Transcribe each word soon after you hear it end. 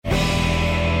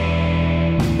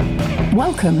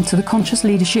Welcome to the Conscious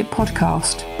Leadership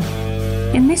Podcast.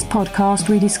 In this podcast,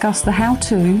 we discuss the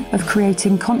how-to of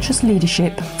creating conscious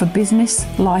leadership for business,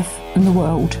 life, and the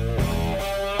world.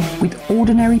 With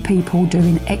ordinary people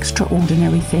doing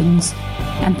extraordinary things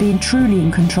and being truly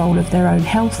in control of their own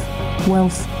health,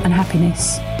 wealth, and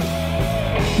happiness.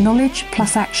 Knowledge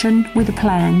plus action with a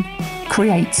plan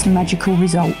creates magical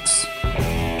results.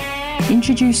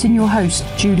 Introducing your host,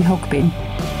 Julie Hogbin,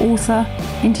 author,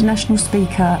 international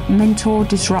speaker, mentor,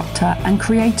 disruptor, and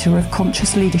creator of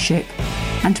conscious leadership,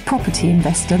 and property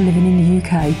investor living in the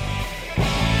UK.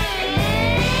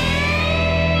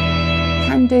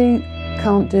 Can do,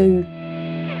 can't do,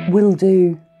 will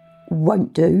do,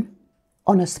 won't do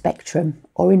on a spectrum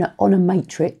or on a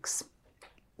matrix.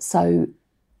 So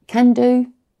can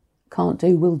do, can't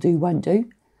do, will do, won't do.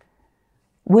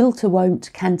 Will to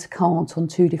won't, can to can't on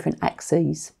two different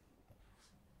axes.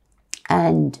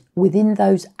 And within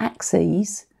those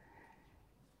axes,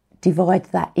 divide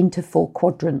that into 4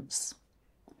 quadrants.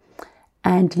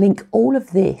 And link all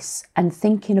of this and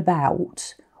thinking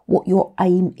about what your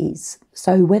aim is.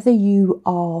 So whether you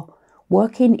are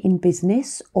working in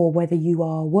business or whether you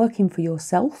are working for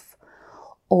yourself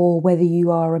or whether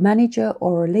you are a manager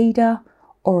or a leader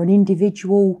or an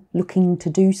individual looking to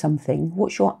do something,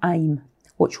 what's your aim?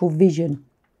 What's your vision?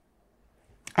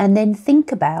 And then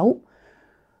think about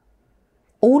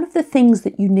all of the things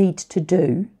that you need to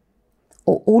do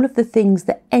or all of the things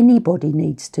that anybody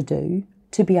needs to do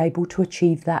to be able to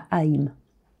achieve that aim.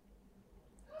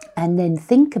 And then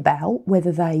think about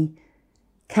whether they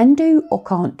can do or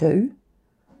can't do,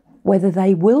 whether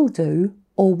they will do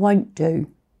or won't do.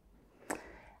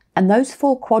 And those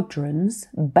 4 quadrants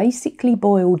basically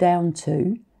boil down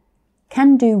to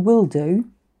can do, will do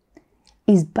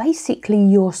is basically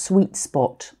your sweet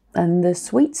spot. And the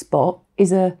sweet spot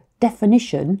is a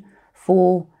definition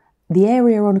for the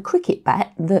area on a cricket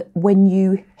bat that when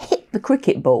you hit the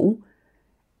cricket ball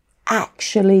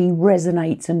actually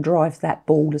resonates and drives that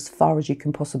ball as far as you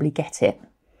can possibly get it.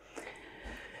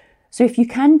 So if you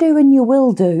can do and you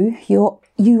will do,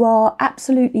 you are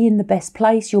absolutely in the best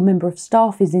place. Your member of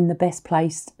staff is in the best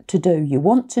place to do. You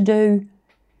want to do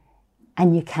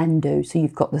and you can do. So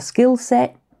you've got the skill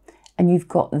set and you've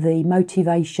got the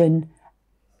motivation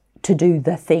to do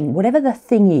the thing, whatever the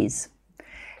thing is.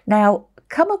 Now,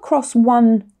 come across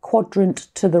one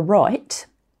quadrant to the right.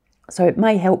 So it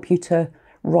may help you to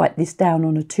write this down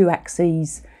on a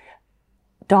 2-axis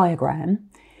diagram.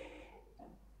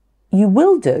 You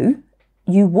will do,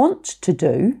 you want to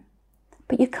do,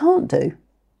 but you can't do.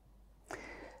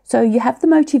 So you have the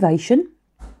motivation,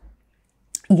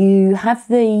 you have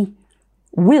the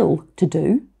will to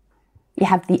do, you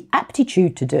have the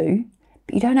aptitude to do,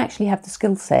 but you don't actually have the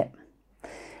skill set.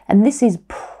 And this is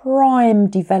prime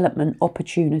development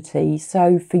opportunity.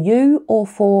 So for you or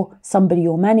for somebody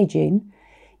you're managing,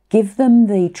 give them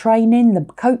the training, the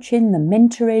coaching, the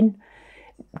mentoring,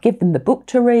 give them the book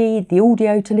to read, the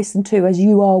audio to listen to as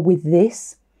you are with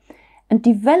this, and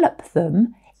develop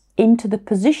them into the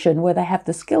position where they have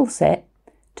the skill set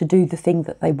to do the thing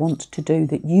that they want to do,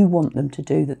 that you want them to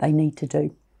do, that they need to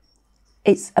do.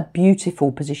 It's a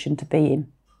beautiful position to be in.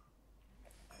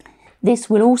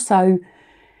 This will also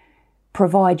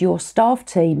provide your staff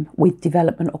team with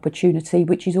development opportunity,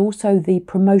 which is also the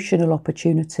promotional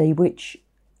opportunity, which,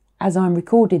 as I'm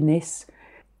recording this,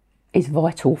 is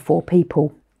vital for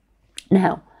people.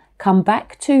 Now, come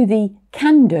back to the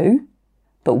can do,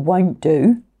 but won't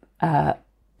do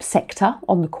sector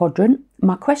on the quadrant.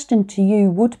 My question to you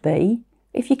would be,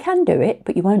 if you can do it,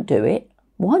 but you won't do it,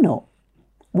 why not?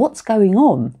 What's going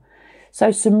on? So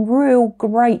some real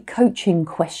great coaching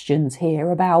questions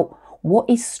here about what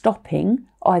is stopping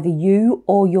either you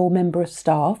or your member of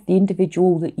staff, the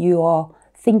individual that you are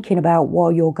thinking about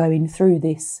while you're going through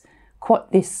this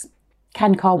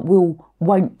can, can't, will,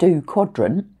 won't do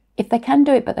quadrant. If they can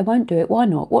do it but they won't do it, why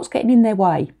not? What's getting in their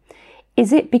way?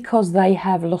 Is it because they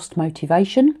have lost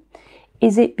motivation?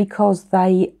 Is it because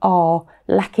they are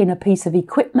lacking a piece of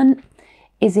equipment?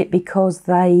 Is it because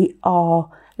they are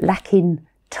lacking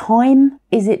time?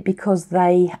 Is it because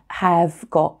they have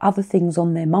got other things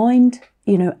on their mind,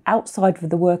 outside of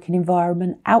the working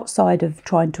environment, outside of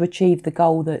trying to achieve the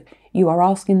goal that you are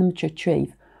asking them to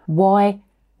achieve? Why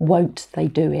won't they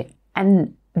do it?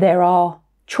 And there are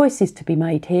choices to be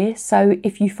made here. So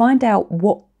if you find out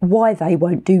why they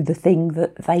won't do the thing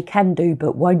that they can do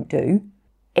but won't do,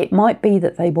 it might be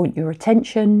that they want your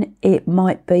attention. It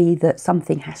might be that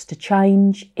something has to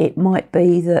change. It might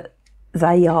be that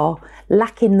they are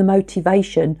lacking the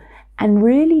motivation and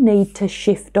really need to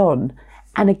shift on.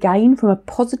 And again, from a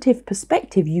positive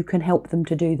perspective, you can help them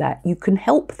to do that. You can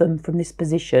help them from this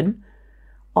position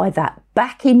either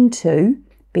back into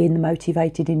being the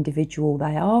motivated individual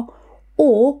they are,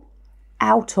 or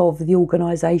out of the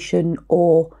organisation,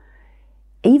 or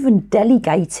even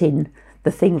delegating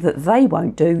the thing that they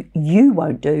won't do, you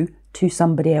won't do, to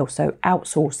somebody else. So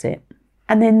outsource it.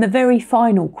 And then the very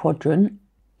final quadrant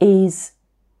is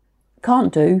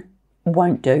can't do,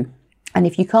 won't do. And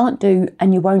if you can't do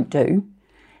and you won't do,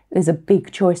 there's a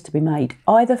big choice to be made,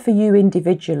 either for you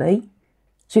individually.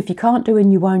 So if you can't do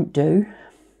and you won't do,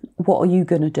 what are you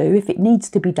going to do? If it needs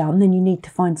to be done, then you need to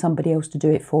find somebody else to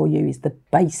do it for you, is the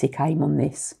basic aim on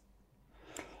this.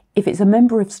 If it's a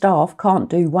member of staff, can't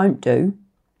do, won't do,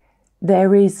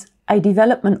 there is a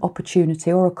development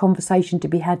opportunity or a conversation to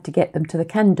be had to get them to the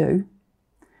can do.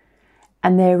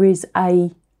 And there is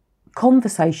a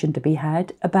conversation to be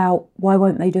had about why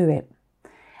won't they do it.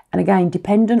 And again,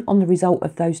 dependent on the result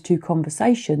of those two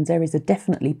conversations, there is a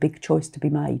definitely big choice to be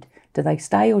made. Do they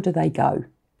stay or do they go?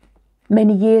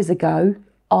 Many years ago,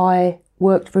 I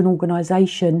worked for an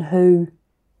organisation who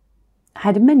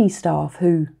had many staff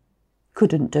who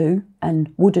couldn't do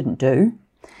and wouldn't do,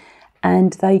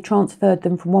 and they transferred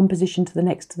them from one position to the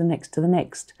next, to the next, to the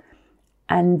next.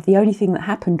 And the only thing that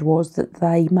happened was that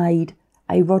they made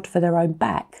a rod for their own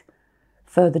back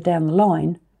further down the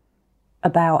line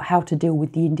about how to deal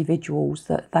with the individuals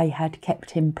that they had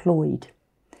kept employed.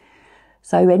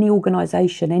 So any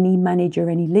organisation, any manager,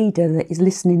 any leader that is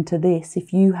listening to this,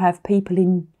 if you have people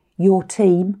in your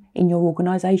team, in your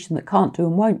organisation that can't do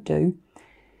and won't do,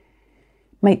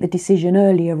 make the decision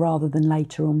earlier rather than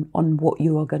later on what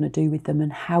you are going to do with them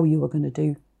and how you are going to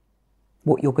do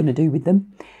what you're going to do with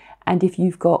them. And if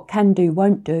you've got can do,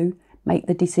 won't do, make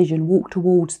the decision, walk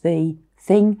towards the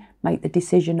thing, make the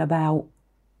decision about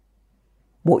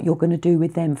what you're going to do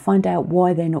with them. Find out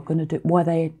why they're not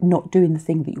doing the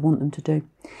thing that you want them to do.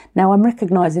 Now, I'm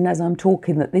recognising as I'm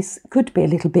talking that this could be a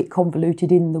little bit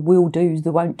convoluted in the will do's,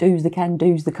 the won't do's, the can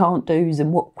do's, the can't do's,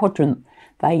 and what quadrant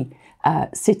they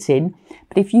sit in.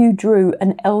 But if you drew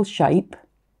an L shape,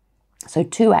 so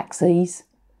two axes,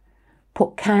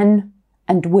 put can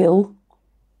and will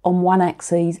on one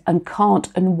axis and can't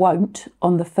and won't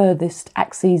on the furthest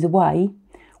axes away,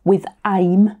 with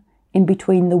aim in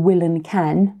between the will and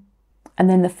can, and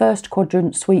then the first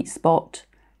quadrant, sweet spot,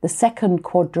 the second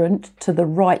quadrant to the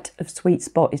right of sweet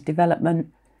spot is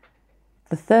development,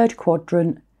 the third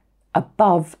quadrant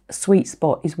above sweet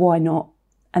spot is why not,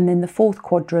 and then the fourth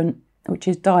quadrant, which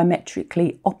is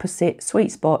diametrically opposite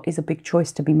sweet spot, is a big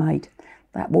choice to be made.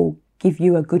 That will give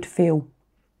you a good feel.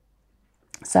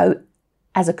 So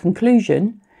as a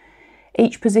conclusion,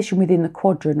 each position within the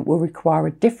quadrant will require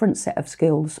a different set of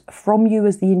skills from you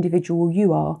as the individual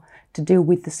you are to deal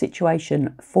with the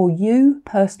situation for you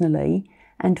personally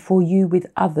and for you with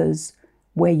others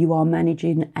where you are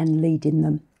managing and leading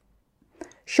them.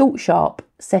 Short, sharp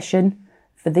session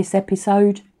for this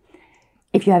episode.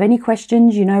 If you have any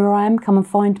questions, you know where I am, come and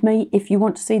find me. If you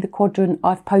want to see the quadrant,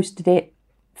 I've posted it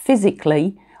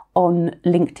physically on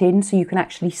LinkedIn so you can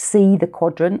actually see the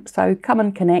quadrant. So come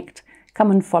and connect. Come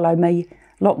and follow me.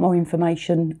 A lot more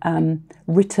information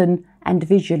written and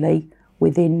visually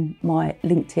within my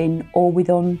LinkedIn or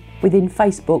within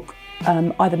Facebook,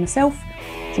 either myself,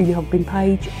 Julie Hogbin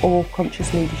Page, or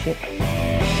Conscious Leadership.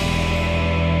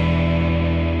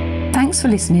 Thanks for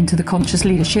listening to the Conscious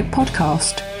Leadership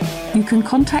podcast. You can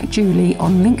contact Julie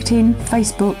on LinkedIn,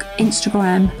 Facebook,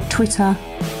 Instagram, Twitter,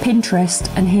 Pinterest,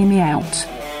 and hear me out.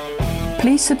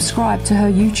 Please subscribe to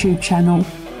her YouTube channel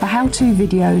for how-to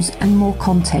videos and more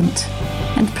content.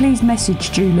 And please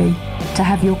message Julie to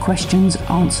have your questions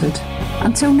answered.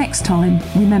 Until next time,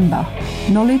 remember,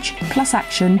 knowledge plus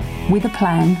action with a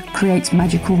plan creates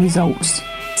magical results.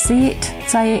 See it,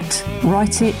 say it,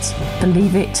 write it,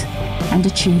 believe it, and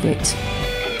achieve it.